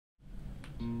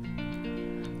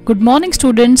Good morning,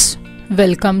 students.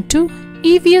 Welcome to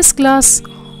EVS class.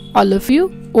 All of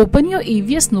you, open your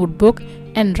EVS notebook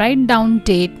and write down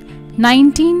date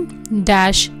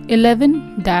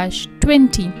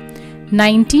 19-11-20,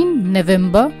 19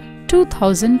 November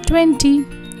 2020,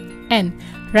 and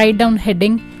write down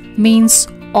heading means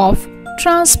of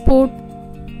transport.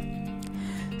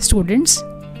 Students,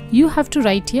 you have to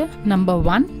write here number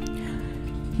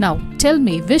 1. Now tell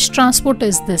me, which transport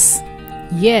is this?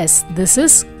 Yes, this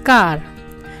is car.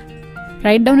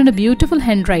 Write down in a beautiful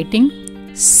handwriting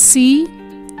C-A-R,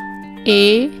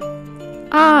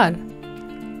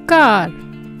 car.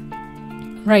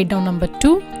 Write down number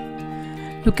 2.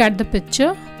 Look at the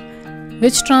picture.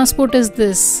 Which transport is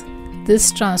this?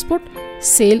 This transport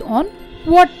sail on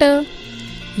water.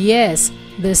 Yes,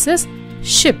 this is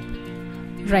ship.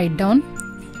 Write down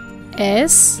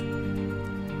S-H-I-P,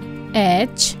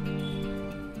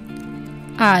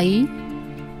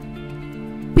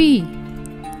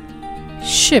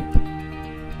 ship.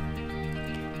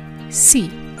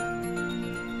 C.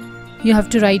 You have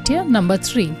to write here number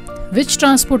 3. Which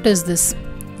transport is this?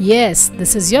 Yes,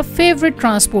 this is your favorite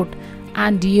transport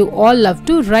and you all love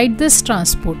to ride this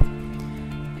transport.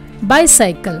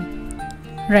 Bicycle.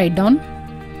 Write down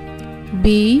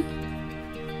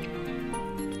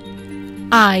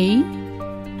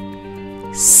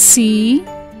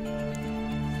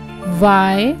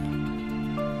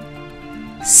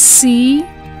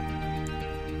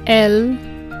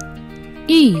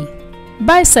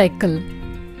bicycle.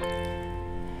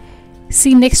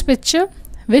 See next picture.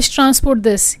 Which transport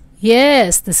this?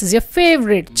 Yes, this is your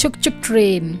favorite chuk-chuk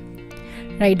train.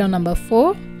 Write down number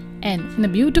 4 and in a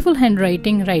beautiful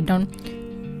handwriting write down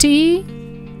T-R-A-I-N,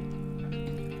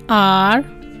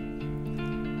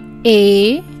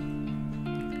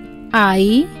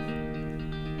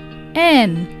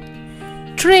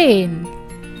 train.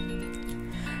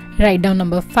 Write down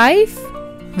number 5.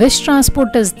 Which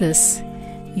transport is this?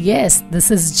 Yes,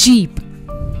 this is jeep.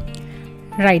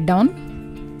 Write down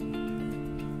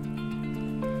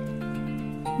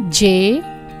J-E-E-P,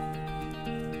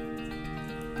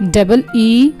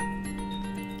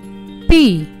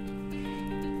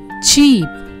 jeep.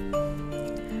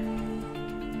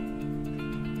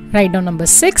 Write down number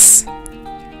 6.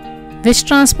 Which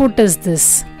transport is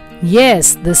this?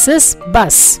 Yes, this is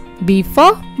bus. B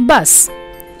for bus.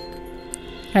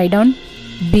 Write down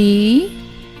B-U-S,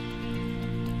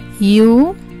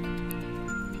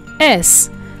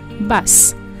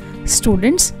 bus.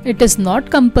 Students, it is not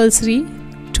compulsory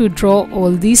to draw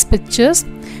all these pictures.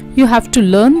 You have to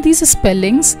learn these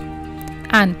spellings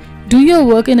and do your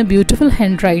work in a beautiful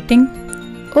handwriting.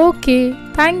 Okay,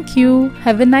 thank you.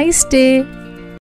 Have a nice day.